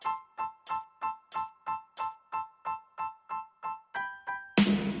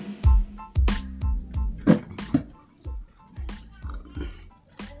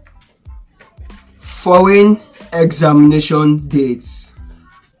Foreign examination dates.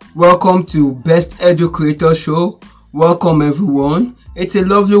 Welcome to Best Edu Creator Show. Welcome everyone. It's a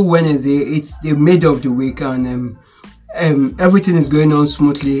lovely Wednesday. It's the mid of the week and everything is going on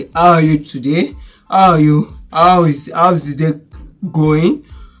smoothly. How are you today? How are you? How's the day going?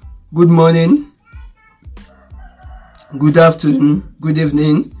 Good morning, good afternoon, good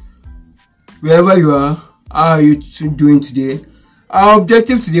evening, wherever you are. How are you doing today? Our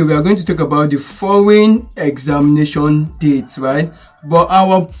objective today, we are going to talk about the foreign examination dates, right? But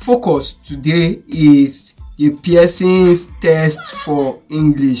our focus today is the Pearson's test for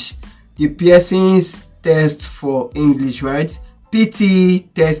English. The Pearson's test for English, right?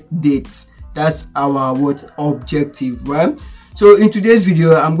 PT test dates. That's our objective, right? So in today's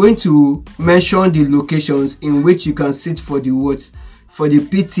video, I'm going to mention the locations in which you can sit for the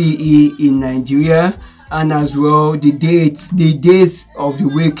PTE in Nigeria, and as well the days of the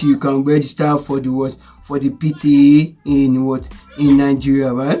week you can register for the PTE in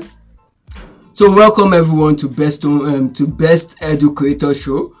Nigeria, right? So welcome everyone to Best Edu Creator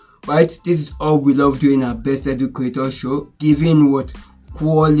Show, right? This is all we love doing at Best Edu Creator Show, giving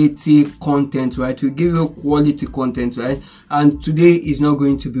quality content, right? We give you quality content, right? And today is not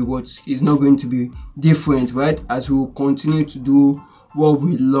going to be different, right? As we will continue to do what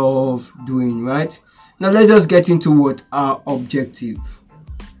we love doing, right? Now let's just get into our objective.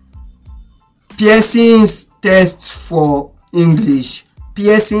 Pearson's test for English.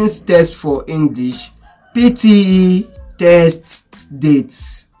 Pearson's test for English. PTE test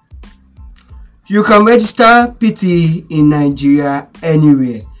dates. You can register PTE in Nigeria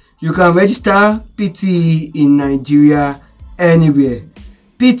anywhere. You can register PTE in Nigeria anywhere.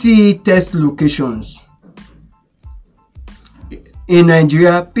 PTE test locations. In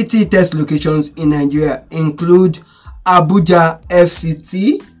Nigeria, PTE test locations in Nigeria include Abuja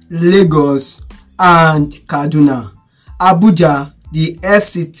FCT, Lagos, and Kaduna. Abuja, the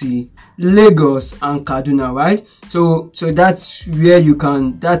FCT, Lagos, and Kaduna, right? So that's where you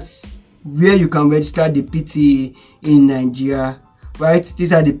can register the PTE in Nigeria, right?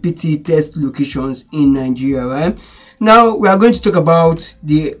 These are the PTE test locations in Nigeria, right? Now we are going to talk about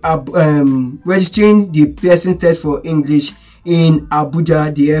the registering the Pearson test for English in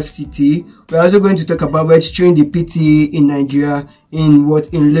Abuja, the FCT. We're also going to talk about registering the PTE in Nigeria in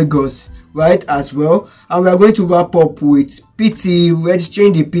Lagos, right, as well. And we are going to wrap up with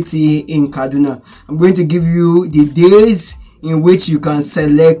registering the PTE in Kaduna. I'm going to give you the days in which you can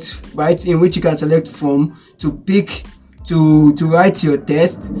select, right, in which you can select from to pick to write your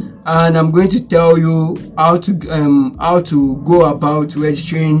test, and I'm going to tell you how to go about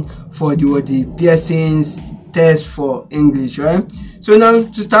registering for the Pearson's test for English, right? So now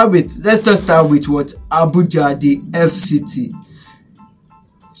let's just start with Abuja, the FCT.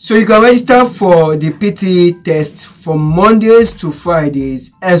 So you can register for the PTE test from Mondays to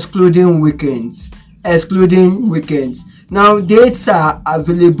Fridays, excluding weekends. Now dates are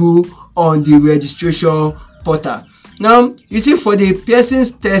available on the registration portal. Now you see, for the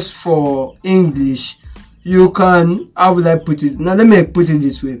Pearson's test for English, you can, how will I put it? Now let me put it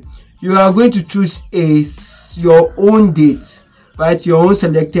this way. You are going to choose your own date, right? Your own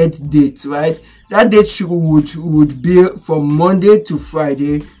selected date, right? That date would be from Monday to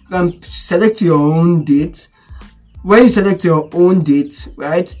Friday. You can select your own date. When you select your own date,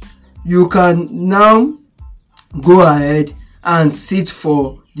 right, you can now go ahead and sit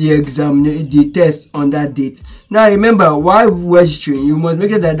for the test on that date. Now remember, while registering, you must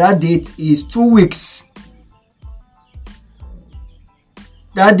make sure that date is 2 weeks.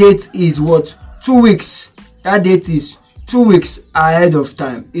 That date is 2 weeks. That date is 2 weeks ahead of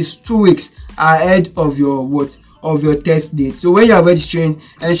time. It's 2 weeks ahead of your test date. So when you are registering,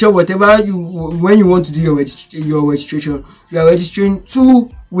 ensure when you want to do your registration, you are registering 2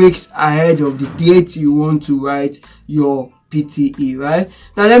 weeks ahead of the date you want to write your PTE, right?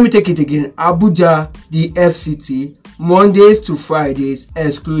 Now let me take it again. Abuja, the FCT, Mondays to Fridays,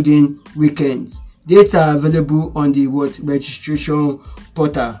 excluding weekends. Dates are available on the registration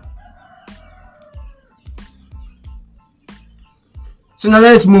portal. So now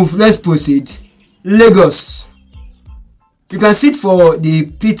let's proceed. Lagos. You can sit for the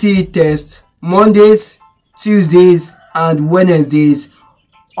PTE test Mondays, Tuesdays, and Wednesdays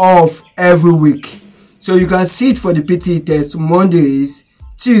of every week. So you can sit for the PTE test Mondays,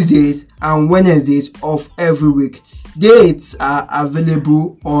 Tuesdays, and Wednesdays of every week. Dates are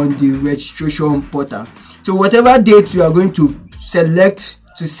available on the registration portal. So whatever date you are going to select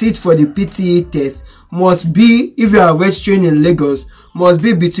to sit for the PTE test must be, if you are registering in Lagos, must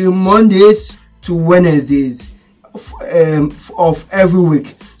be between Mondays to Wednesdays of every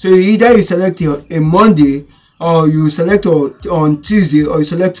week. So either you select a Monday, or you select on Tuesday, or you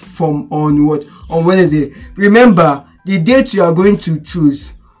select on Wednesday. Remember, the date you are going to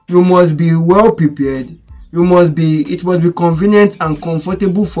choose, you must be well prepared. It must be convenient and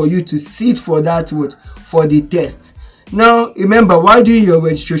comfortable for you to sit for for the test. Now remember, while doing your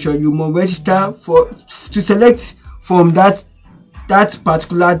registration, you must register to select from that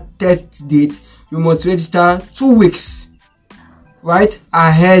particular test date. You must register 2 weeks right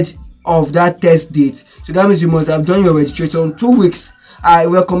ahead of that test date. So that means you must have done your registration 2 weeks. I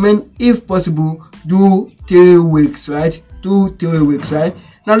recommend, if possible, do 3 weeks, right? Do 3 weeks, right?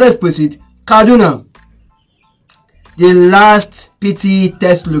 Now let's proceed. Kaduna, the last PT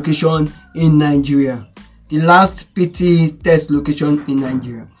test location in Nigeria. The last PT test location in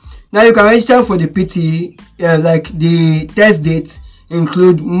Nigeria. Now you can register for the PT, like the test dates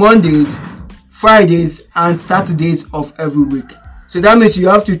include Mondays, Fridays, and Saturdays of every week. So that means you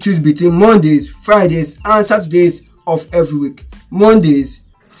have to choose between Mondays, Fridays, and Saturdays of every week. Mondays,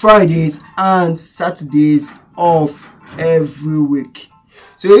 Fridays, and Saturdays of every week.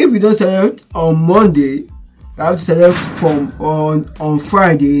 So if you don't select on Monday, you have to select on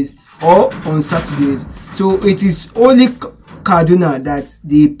Fridays or on Saturdays. So it is only Kaduna that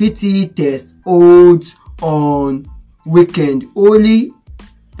the PT test holds on weekend. Only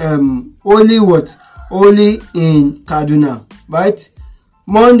in Kaduna, right?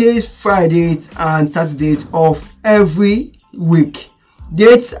 Mondays, Fridays, and Saturdays of every week.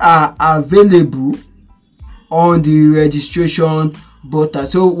 Dates are available on the registration portal.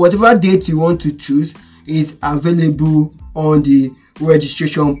 So whatever date you want to choose is available on the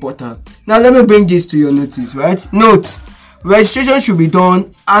registration portal. Now let me bring this to your notice, right? Note, registration should be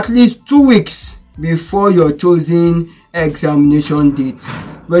done at least 2 weeks before your chosen examination date.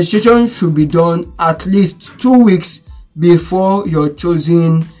 Registration should be done at least 2 weeks before your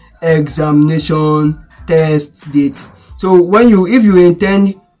chosen examination test date. So if you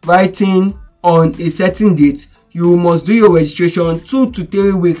intend writing on a certain date, you must do your registration 2 to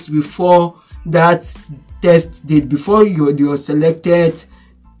 3 weeks before that test date, before your selected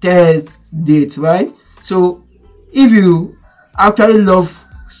test date, right? So if you actually love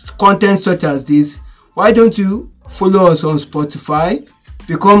content such as this, why don't you follow us on Spotify,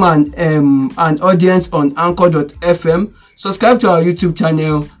 become an audience on anchor.fm, subscribe to our YouTube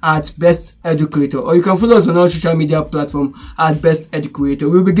channel at Best Educator, or you can follow us on all social media platforms at Best Educator.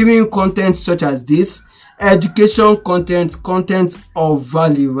 We'll be giving you content such as this, education content of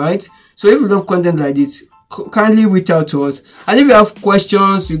value, right? So if you love content like this, kindly reach out to us. And if you have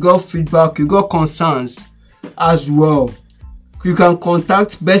questions, you got feedback, you got concerns as well, you can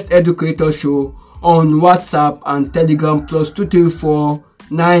contact Best Educator Show on WhatsApp and Telegram +234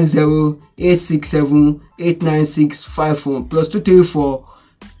 90 867 89651 +234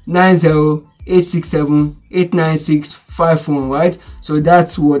 90 867 89651, right? So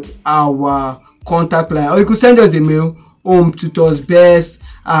that's what our contact line, or you could send us a mail,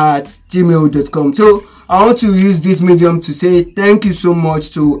 hometutorsbest@gmail.com. So I want to use this medium to say thank you so much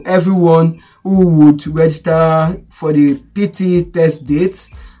to everyone who would register for the PT test dates,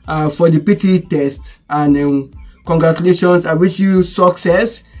 for the PT test, and congratulations. I wish you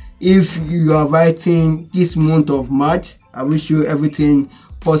success if you are writing this month of March. I wish you everything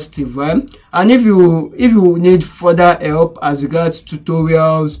positive, right? And if you need further help as regards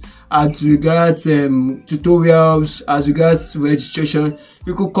tutorials, as regards registration,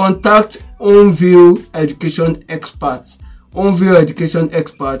 you could contact Homeview Education Experts. Homeview Education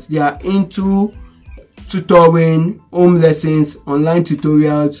Experts, they are into tutoring, home lessons, online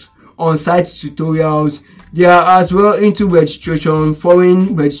tutorials, on-site tutorials. They are as well into registration,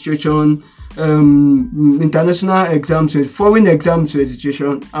 foreign registration, international exams, foreign exams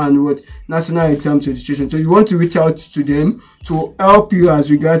registration, and national exams registration. So you want to reach out to them to help you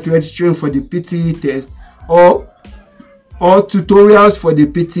as regards registering for the PT test or tutorials for the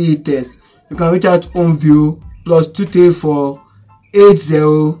PT test. You can reach out to Homeview +234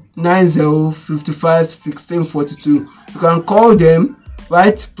 80 90 55 16 42. You can call them,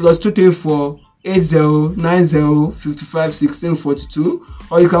 right? +234 80 90 55 16 42,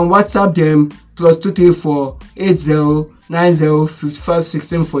 or you can WhatsApp them +234 80 90 55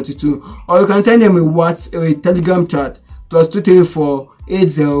 16 42, or you can send them a Telegram chat +234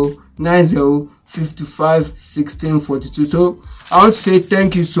 80 90 55 16 42. So I want to say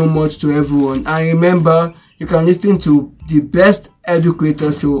thank you so much to everyone, and remember, you can listen to the Best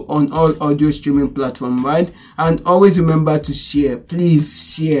Educator Show on all audio streaming platforms, right? And always remember to share. Please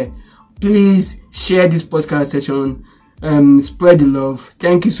share this podcast session. Spread the love.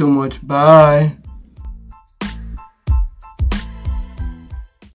 Thank you so much. Bye.